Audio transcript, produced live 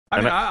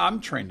I'm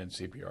trained in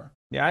CPR.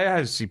 Yeah, I had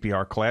a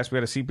CPR class. We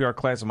had a CPR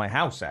class in my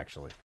house,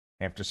 actually,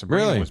 after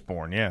Sabrina was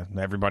born. Yeah,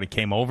 everybody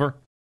came over.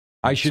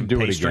 I should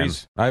do it again.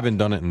 I haven't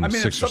done it in 6 or 7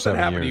 years. If something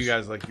happened to you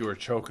guys, like you were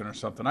choking or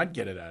something, I'd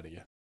get it out of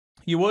you.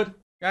 You would?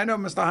 I know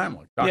Mr.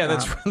 Heimlich. Yeah,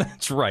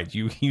 that's right.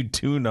 You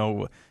do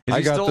know.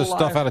 I got this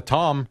stuff out of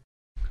Tom.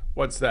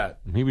 What's that?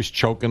 He was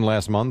choking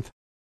last month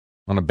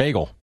on a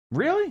bagel.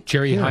 Really?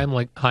 Jerry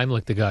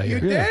Heimlich, the guy here.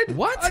 You did?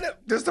 What?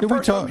 This is the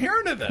first time I'm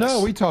hearing of this.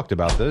 No, we talked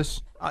about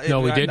this.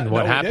 No, we didn't.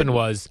 What happened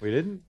was we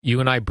didn't. You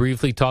and I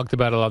briefly talked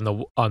about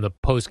it on the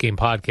post game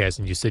podcast,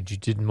 and you said you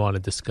didn't want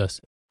to discuss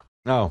it.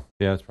 Oh,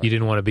 yeah, that's right. You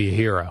didn't want to be a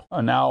hero.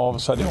 Oh, now all of a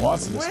sudden he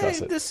wants to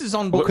discuss it. This is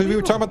unbelievable. Because we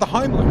were talking about the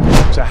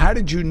Heimlich. So how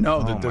did you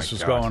know that this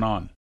was going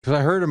on? Because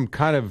I heard him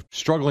kind of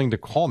struggling to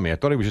call me. I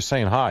thought he was just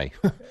saying hi.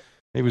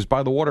 He was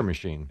by the water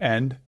machine.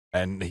 And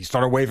he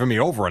started waving me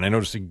over, and I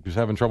noticed he was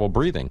having trouble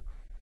breathing.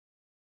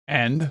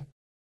 And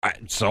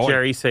so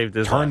Jerry saved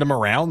his turned him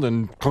around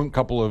and a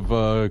couple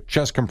of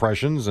chest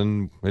compressions,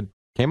 and it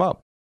came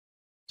up.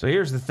 So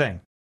here's the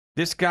thing.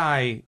 This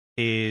guy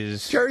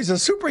is... Jerry's a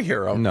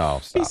superhero. No,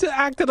 stop. He's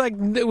acted like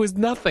it was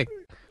nothing.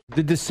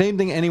 Did the same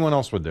thing anyone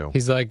else would do.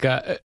 He's like,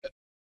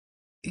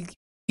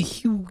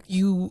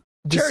 you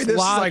Jerry, this is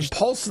like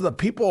Pulse of the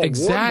People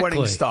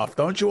award-winning stuff.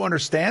 Don't you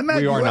understand that?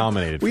 We are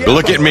nominated.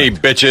 Look at me,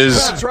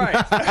 bitches. That's right.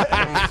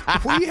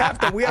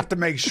 we have to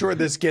make sure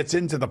this gets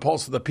into the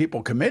Pulse of the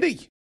People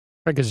committee.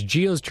 Because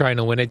Gio's trying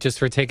to win it just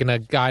for taking a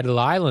guy to the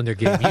Islander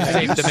game. You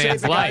saved the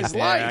man's life.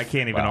 Yeah, I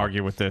can't even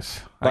argue with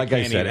this. Like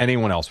I said,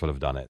 anyone else would have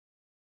done it.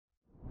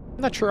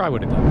 I'm not sure I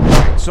would have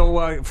done it.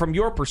 So, from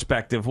your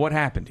perspective, what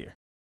happened here?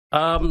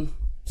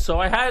 So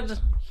I had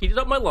heated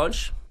up my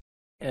lunch,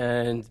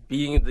 and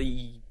being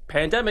the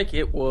pandemic,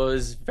 it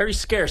was very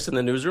scarce in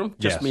the newsroom,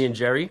 just me and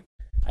Jerry.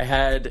 I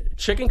had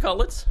chicken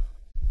cutlets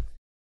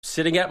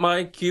sitting at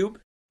my cube.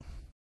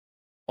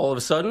 All of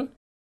a sudden,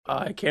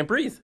 I can't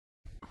breathe.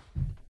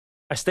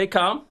 I stay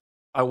calm.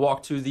 I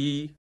walk to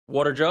the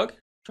water jug,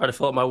 try to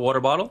fill up my water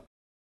bottle,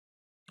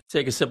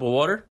 take a sip of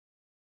water.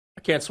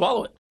 I can't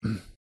swallow it.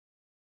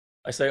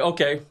 I say,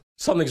 okay,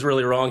 something's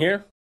really wrong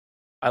here.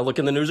 I look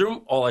in the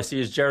newsroom. All I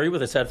see is Jerry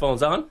with his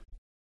headphones on.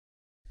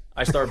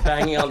 I start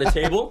banging on the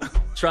table,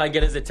 try and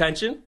get his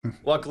attention.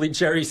 Luckily,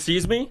 Jerry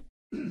sees me,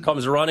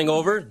 comes running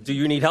over. Do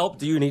you need help?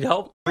 Do you need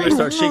help? I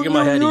start shaking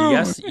my head.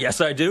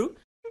 Yes, I do.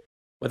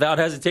 Without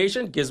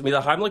hesitation, gives me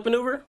the Heimlich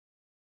maneuver,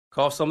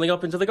 coughs something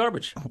up into the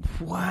garbage.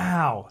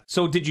 Wow.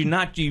 So did you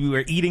not, you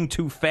were eating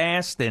too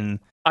fast and...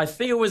 I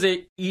think it was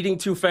eating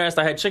too fast.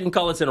 I had chicken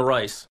cutlets and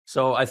rice.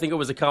 So I think it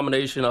was a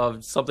combination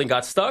of something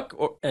got stuck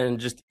and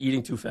just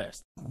eating too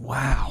fast.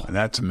 Wow. And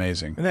that's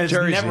amazing. And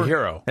Jerry's a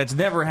hero. That's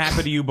never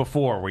happened to you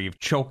before, where you've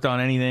choked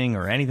on anything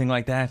or anything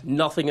like that?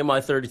 Nothing in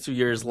my 32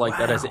 years like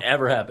that has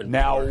ever happened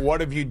Now, before.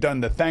 what have you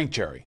done to thank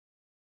Jerry?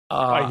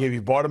 Have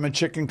you bought him a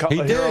chicken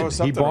cutlet? He Hero or did.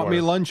 something? He bought me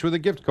lunch with a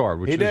gift card,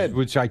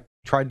 which I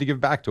tried to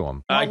give back to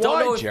him. I don't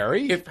know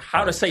Jerry.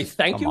 how to say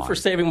thank you for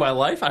saving my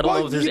life. I don't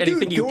know if there's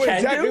anything you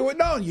can do.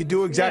 No, you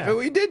do exactly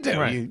what you did do.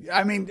 Right.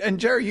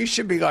 And Jerry, you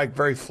should be like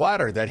very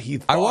flattered that he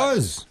thought. I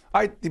was.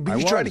 But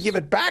you tried to give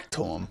it back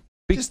to him.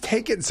 Just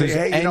take it and say,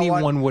 hey, you know what?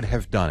 Anyone would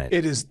have done it.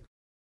 It is.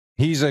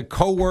 He's a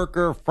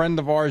coworker, friend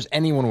of ours.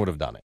 Anyone would have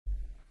done it.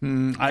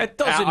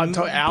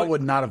 Al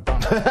would not have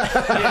done it.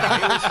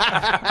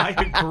 I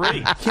agree.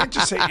 You can't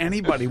just say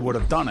anybody would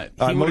have done it.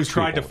 He would have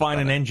tried to find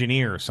an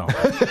engineer or something.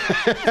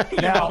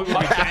 Now,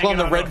 on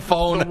the red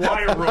phone. The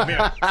wire room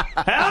here.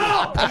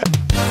 Help!